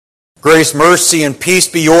Grace, mercy, and peace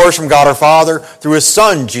be yours from God our Father, through His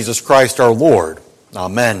Son, Jesus Christ our Lord.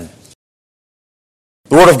 Amen.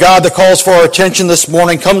 The Word of God that calls for our attention this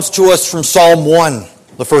morning comes to us from Psalm 1,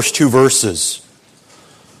 the first 2 verses.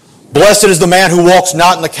 Blessed is the man who walks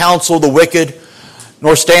not in the counsel of the wicked,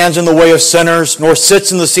 nor stands in the way of sinners, nor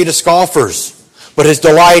sits in the seat of scoffers. But his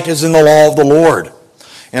delight is in the law of the Lord,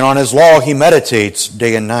 and on his law he meditates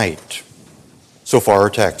day and night. So far our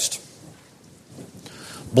text.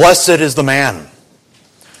 Blessed is the man.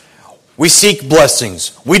 We seek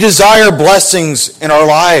blessings. We desire blessings in our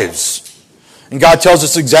lives. And God tells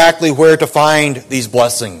us exactly where to find these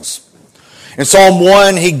blessings. In Psalm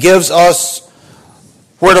 1, He gives us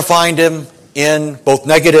where to find Him in both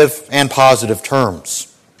negative and positive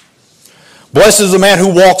terms. Blessed is the man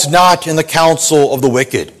who walks not in the counsel of the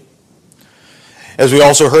wicked. As we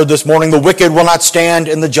also heard this morning, the wicked will not stand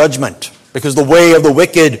in the judgment, because the way of the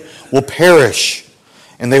wicked will perish,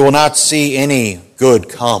 and they will not see any good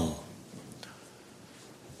come.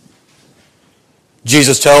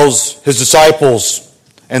 Jesus tells His disciples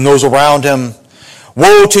and those around Him,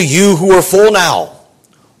 "Woe to you who are full now,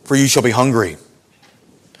 for you shall be hungry."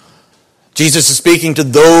 Jesus is speaking to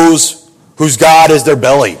those whose God is their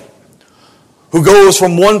belly, who goes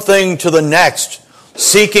from one thing to the next,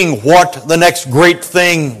 seeking what the next great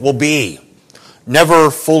thing will be,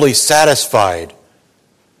 never fully satisfied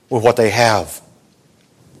with what they have.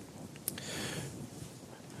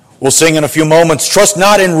 We'll sing in a few moments, "Trust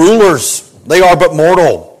not in rulers, they are but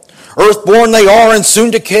mortal. Earthborn they are and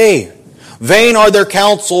soon decay. Vain are their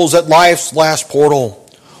counsels at life's last portal,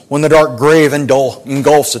 when the dark grave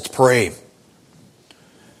engulfs its prey."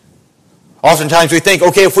 Oftentimes we think,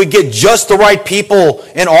 okay, if we get just the right people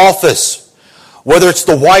in office, whether it's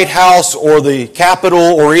the White House or the Capitol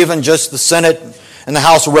or even just the Senate and the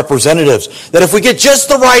House of Representatives, that if we get just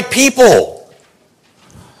the right people,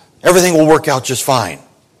 everything will work out just fine.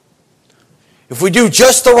 If we do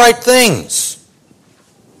just the right things,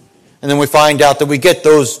 and then we find out that we get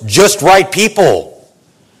those just right people,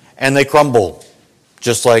 and they crumble,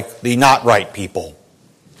 just like the not right people.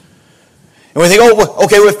 And we think, oh,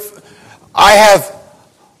 okay, if I have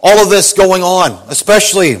all of this going on,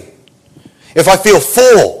 especially if I feel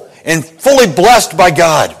full and fully blessed by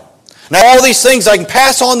God, now all these things, I can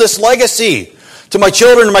pass on this legacy to my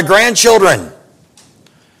children and my grandchildren.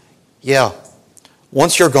 Yeah,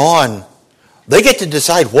 once you're gone, they get to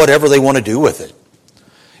decide whatever they want to do with it.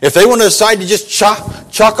 If they want to decide to just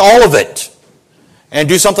chuck all of it and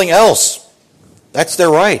do something else, that's their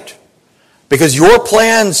right. Because your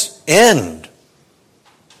plans end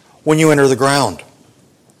when you enter the ground.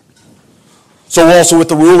 So also with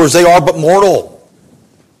the rulers, they are but mortal.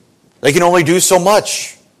 They can only do so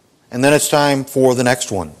much, and then it's time for the next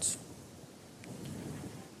ones.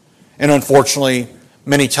 And unfortunately,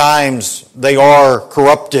 many times they are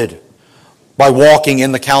corrupted by walking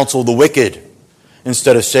in the counsel of the wicked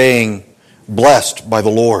instead of saying, "Blessed by the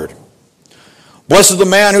Lord." Blessed is the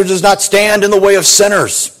man who does not stand in the way of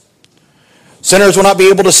sinners. Sinners will not be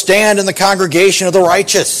able to stand in the congregation of the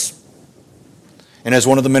righteous. And as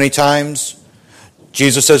one of the many times,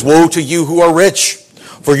 Jesus says, "Woe to you who are rich,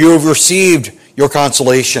 for you have received your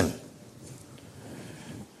consolation."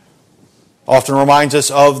 Often reminds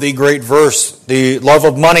us of the great verse, "The love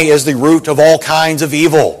of money is the root of all kinds of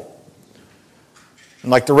evil." And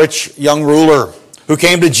like the rich young ruler who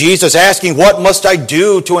came to Jesus asking, "What must I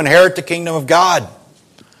do to inherit the kingdom of God?"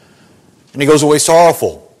 And he goes away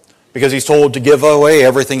sorrowful because he's told to give away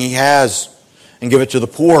everything he has and give it to the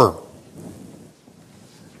poor.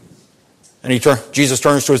 And Jesus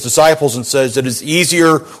turns to His disciples and says, "It is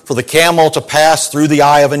easier for the camel to pass through the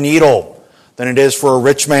eye of a needle than it is for a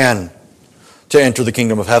rich man to enter the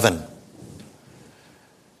kingdom of heaven."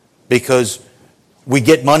 Because we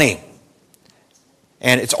get money,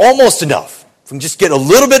 and it's almost enough. If we can just get a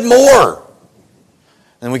little bit more,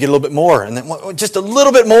 and then we get a little bit more, and then just a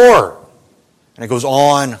little bit more. And it goes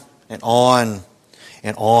on and on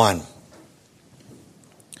and on.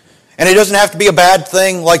 And it doesn't have to be a bad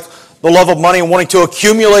thing like the love of money and wanting to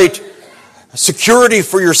accumulate security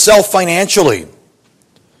for yourself financially.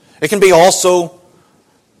 It can be also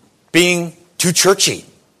being too churchy.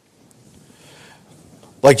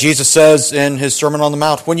 Like Jesus says in His Sermon on the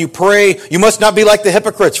Mount, "When you pray, you must not be like the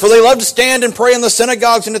hypocrites, for they love to stand and pray in the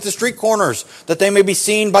synagogues and at the street corners, that they may be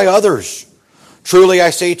seen by others. Truly I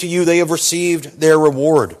say to you, they have received their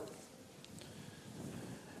reward."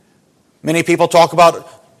 Many people talk about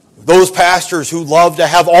those pastors who love to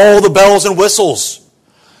have all the bells and whistles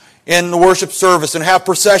in the worship service and have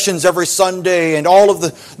processions every Sunday and all of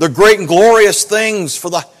the great and glorious things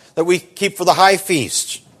that we keep for the high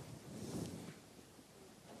feast.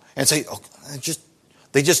 and say, oh,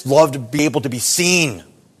 they just love to be able to be seen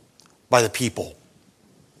by the people.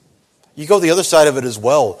 You go the other side of it as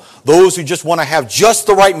well. Those who just want to have just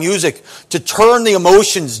the right music to turn the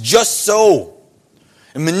emotions just so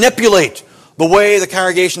and manipulate the way the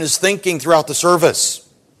congregation is thinking throughout the service.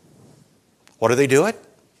 What do they do it?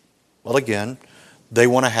 Well, again, they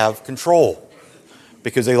want to have control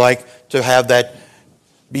because they like to have that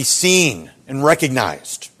be seen and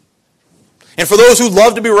recognized. And for those who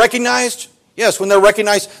love to be recognized, yes, when they're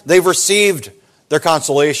recognized, they've received their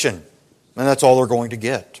consolation, and that's all they're going to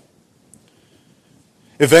get.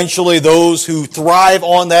 Eventually, those who thrive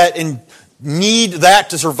on that and need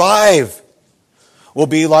that to survive will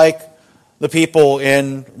be like the people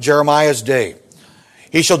in Jeremiah's day.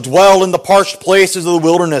 He shall dwell in the parched places of the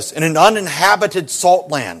wilderness, in an uninhabited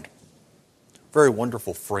salt land. Very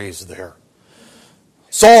wonderful phrase there.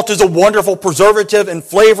 Salt is a wonderful preservative and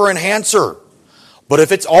flavor enhancer. But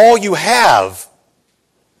if it's all you have,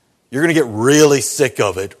 you're going to get really sick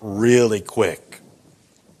of it really quick.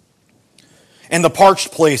 And the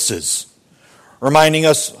parched places, reminding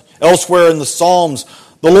us elsewhere in the Psalms,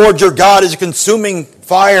 the Lord your God is a consuming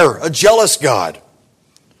fire, a jealous God.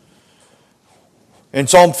 In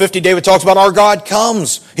Psalm 50, David talks about our God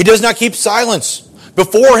comes. He does not keep silence.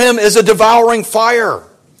 Before him is a devouring fire.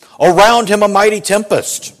 Around him a mighty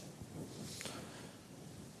tempest.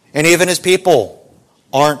 And even his people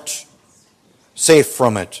aren't safe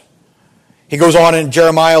from it. He goes on in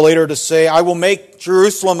Jeremiah later to say, I will make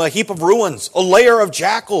Jerusalem a heap of ruins, a lair of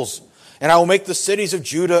jackals, and I will make the cities of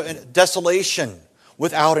Judah a desolation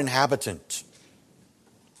without inhabitant.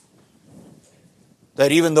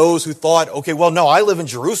 That even those who thought, okay, well, no, I live in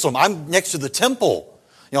Jerusalem. I'm next to the temple.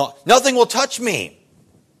 Nothing will touch me.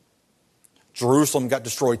 Jerusalem got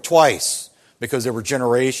destroyed twice because there were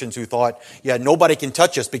generations who thought, yeah, nobody can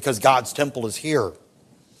touch us because God's temple is here.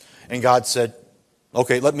 And God said,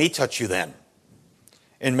 okay, let me touch you then.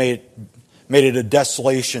 And made it a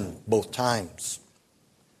desolation both times.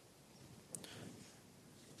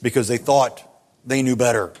 Because they thought they knew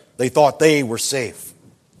better. They thought they were safe.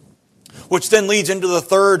 Which then leads into the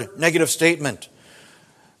third negative statement.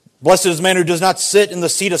 Blessed is the man who does not sit in the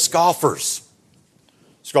seat of scoffers.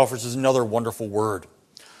 Scoffers is another wonderful word.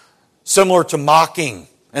 Similar to mocking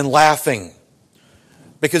and laughing.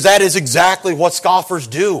 Because that is exactly what scoffers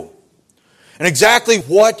do. And exactly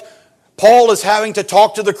what Paul is having to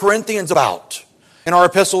talk to the Corinthians about in our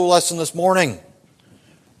epistle lesson this morning.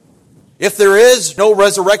 If there is no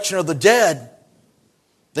resurrection of the dead,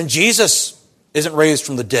 then Jesus isn't raised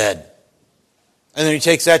from the dead. And then he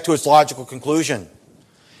takes that to its logical conclusion.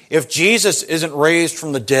 If Jesus isn't raised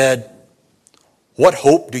from the dead, what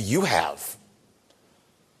hope do you have?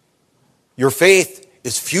 Your faith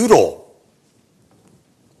is futile.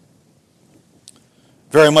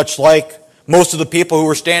 Very much like most of the people who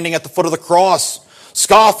were standing at the foot of the cross,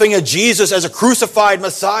 scoffing at Jesus as a crucified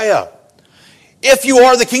Messiah. If you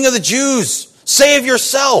are the King of the Jews, save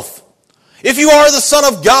yourself. If you are the Son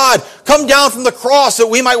of God, come down from the cross that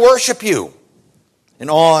we might worship you. And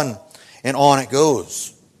on it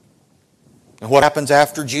goes. And what happens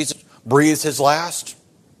after Jesus breathes his last?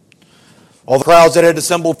 All the crowds that had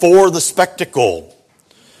assembled for the spectacle,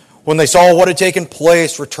 when they saw what had taken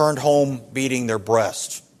place, returned home beating their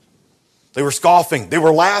breasts. They were scoffing. They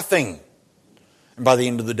were laughing. And by the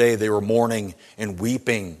end of the day, they were mourning and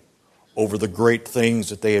weeping over the great things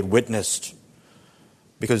that they had witnessed.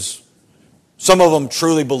 Because some of them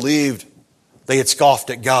truly believed they had scoffed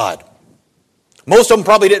at God. Most of them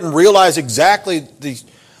probably didn't realize exactly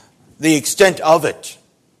the extent of it.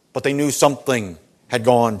 But they knew something had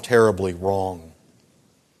gone terribly wrong.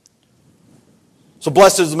 So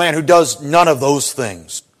blessed is the man who does none of those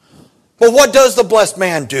things. But what does the blessed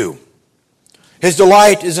man do? His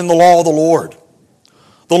delight is in the law of the Lord.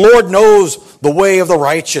 The Lord knows the way of the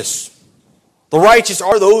righteous. The righteous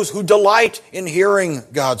are those who delight in hearing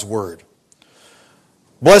God's word.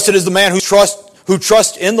 Blessed is the man who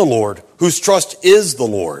trusts in the Lord, whose trust is the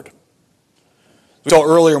Lord. We saw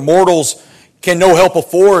earlier, mortals can no help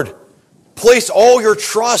afford. Place all your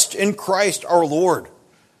trust in Christ our Lord,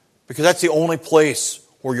 because that's the only place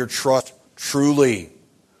where your trust truly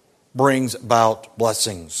brings about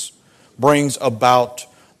blessings, brings about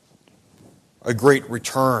a great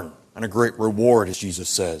return and a great reward, as Jesus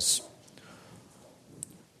says.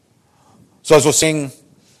 So as we'll sing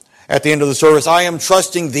at the end of the service, I am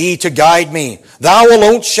trusting thee to guide me. Thou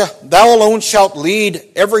alone shalt lead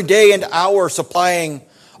every day and hour, supplying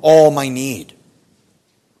all my need.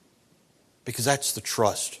 Because that's the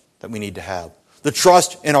trust that we need to have. The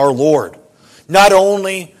trust in our Lord. Not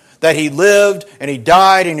only that he lived and he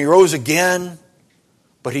died and he rose again,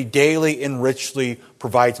 but He daily and richly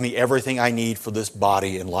provides me everything I need for this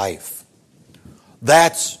body and life.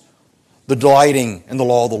 That's the delighting in the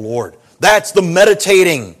law of the Lord. That's the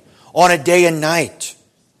meditating on it day and night.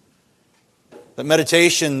 That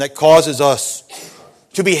meditation that causes us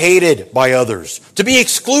to be hated by others, to be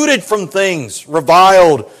excluded from things,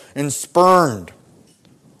 reviled and spurned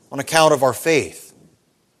on account of our faith.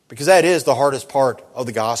 Because that is the hardest part of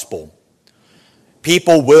the gospel.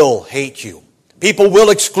 People will hate you. People will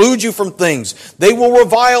exclude you from things. They will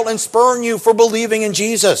revile and spurn you for believing in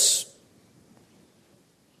Jesus.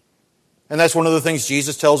 And that's one of the things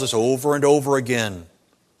Jesus tells us over and over again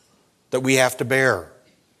that we have to bear.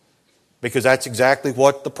 Because that's exactly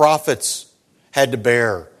what the prophets had to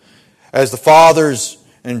bear. As the fathers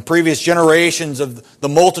and previous generations of the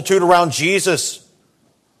multitude around Jesus,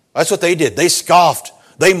 that's what they did. They scoffed.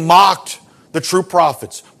 They mocked the true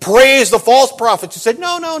prophets. Praised the false prophets who said,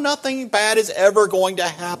 no, nothing bad is ever going to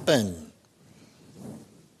happen.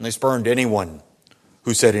 And they spurned anyone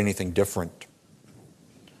who said anything different.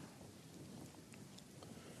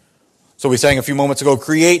 So we sang a few moments ago,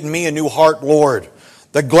 create in me a new heart, Lord,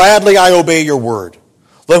 that gladly I obey your word.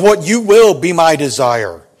 Let what you will be my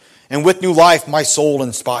desire, and with new life my soul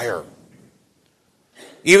inspire.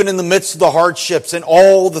 Even in the midst of the hardships and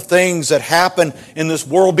all the things that happen in this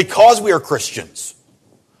world, because we are Christians,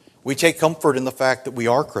 we take comfort in the fact that we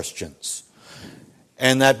are Christians.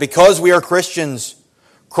 And that because we are Christians,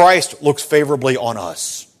 Christ looks favorably on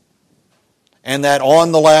us. And that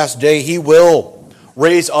on the last day He will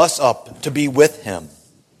raise us up to be with Him.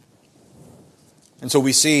 And so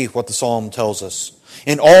we see what the psalm tells us.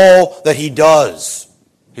 In all that He does,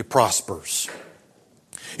 He prospers.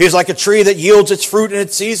 He is like a tree that yields its fruit in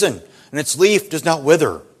its season, and its leaf does not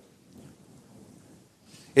wither.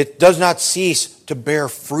 It does not cease to bear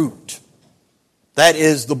fruit. That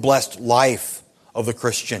is the blessed life of the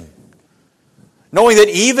Christian. Knowing that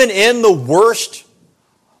even in the worst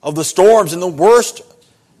of the storms, in the worst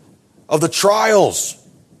of the trials,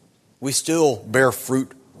 we still bear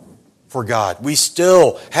fruit for God. We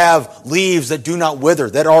still have leaves that do not wither,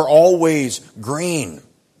 that are always green.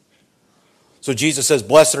 So Jesus says,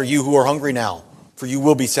 blessed are you who are hungry now, for you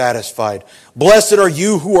will be satisfied. Blessed are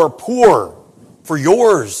you who are poor, for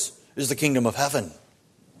yours is the kingdom of heaven.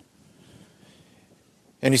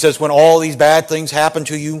 And He says, when all these bad things happen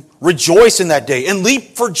to you, rejoice in that day and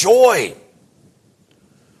leap for joy.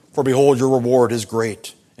 For behold, your reward is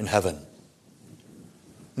great in heaven.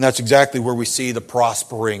 And that's exactly where we see the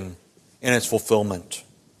prospering in its fulfillment.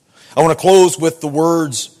 I want to close with the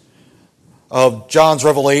words of John's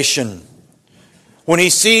revelation when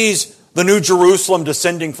he sees the new Jerusalem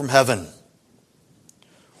descending from heaven,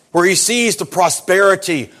 where he sees the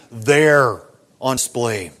prosperity there on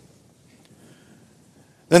display.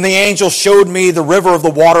 Then the angel showed me the river of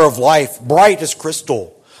the water of life, bright as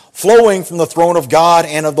crystal, flowing from the throne of God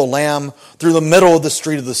and of the Lamb through the middle of the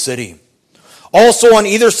street of the city. Also on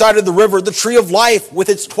either side of the river, the tree of life with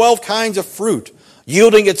its 12 kinds of fruit,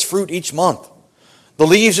 yielding its fruit each month. The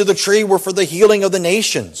leaves of the tree were for the healing of the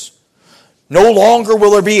nations. No longer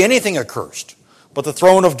will there be anything accursed, but the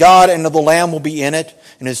throne of God and of the Lamb will be in it,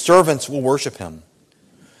 and His servants will worship Him.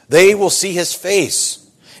 They will see His face,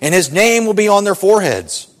 and His name will be on their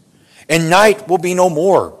foreheads, and night will be no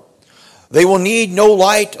more. They will need no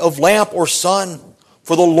light of lamp or sun,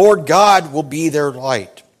 for the Lord God will be their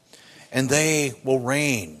light, and they will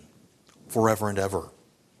reign forever and ever.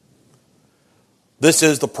 This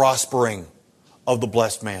is the prospering of the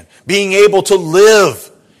blessed man, being able to live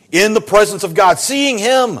in the presence of God, seeing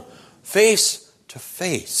Him face to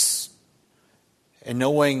face, and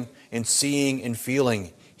knowing and seeing and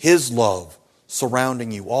feeling His love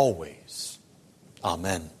surrounding you always.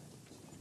 Amen.